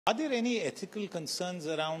Are there any ethical concerns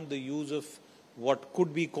around the use of what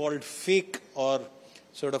could be called fake or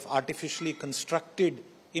sort of artificially constructed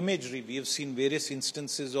imagery? We have seen various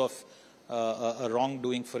instances of a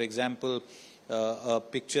wrongdoing. For example, a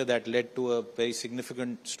picture that led to a very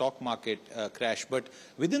significant stock market crash. But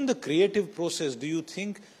within the creative process, do you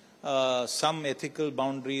think some ethical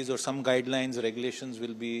boundaries or some guidelines, regulations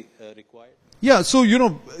will be required? Yeah, so,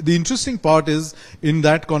 the interesting part is in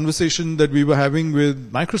that conversation that we were having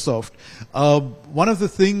with Microsoft, one of the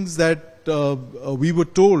things that we were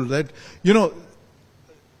told that,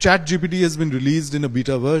 ChatGPT has been released in a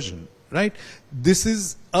beta version, right? This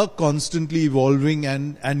is a constantly evolving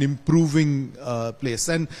and improving place.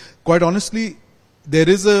 And quite honestly, there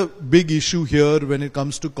is a big issue here when it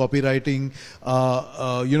comes to copywriting,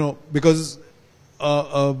 because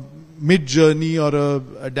Mid-Journey or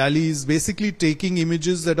a DALL-E is basically taking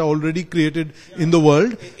images that are already created in the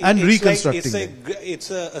world and reconstructing them. It's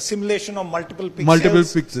a simulation of multiple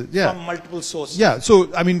pixels, yeah, from multiple sources. Yeah,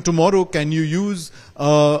 so I mean, tomorrow can you use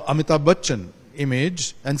Amitabh Bachchan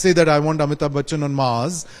image and say that I want Amitabh Bachchan on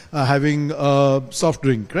Mars having a soft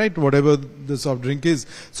drink, right? Whatever the soft drink is.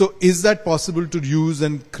 So is that possible to use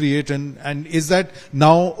and create, and is that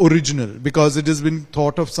now original because it has been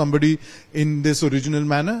thought of somebody in this original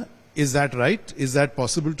manner? Is that right? Is that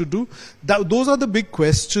possible to do? Those are the big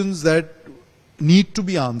questions that need to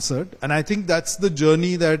be answered, and I think that's the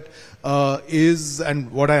journey that is, and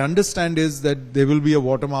what I understand is that there will be a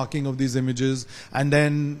watermarking of these images and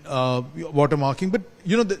then watermarking, but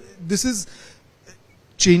this is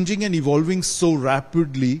changing and evolving so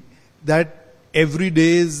rapidly that every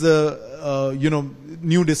day is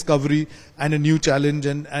new discovery and a new challenge,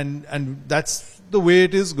 and that's the way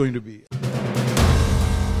it is going to be.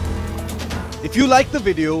 If you like the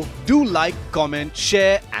video, do like, comment,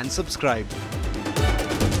 share and subscribe.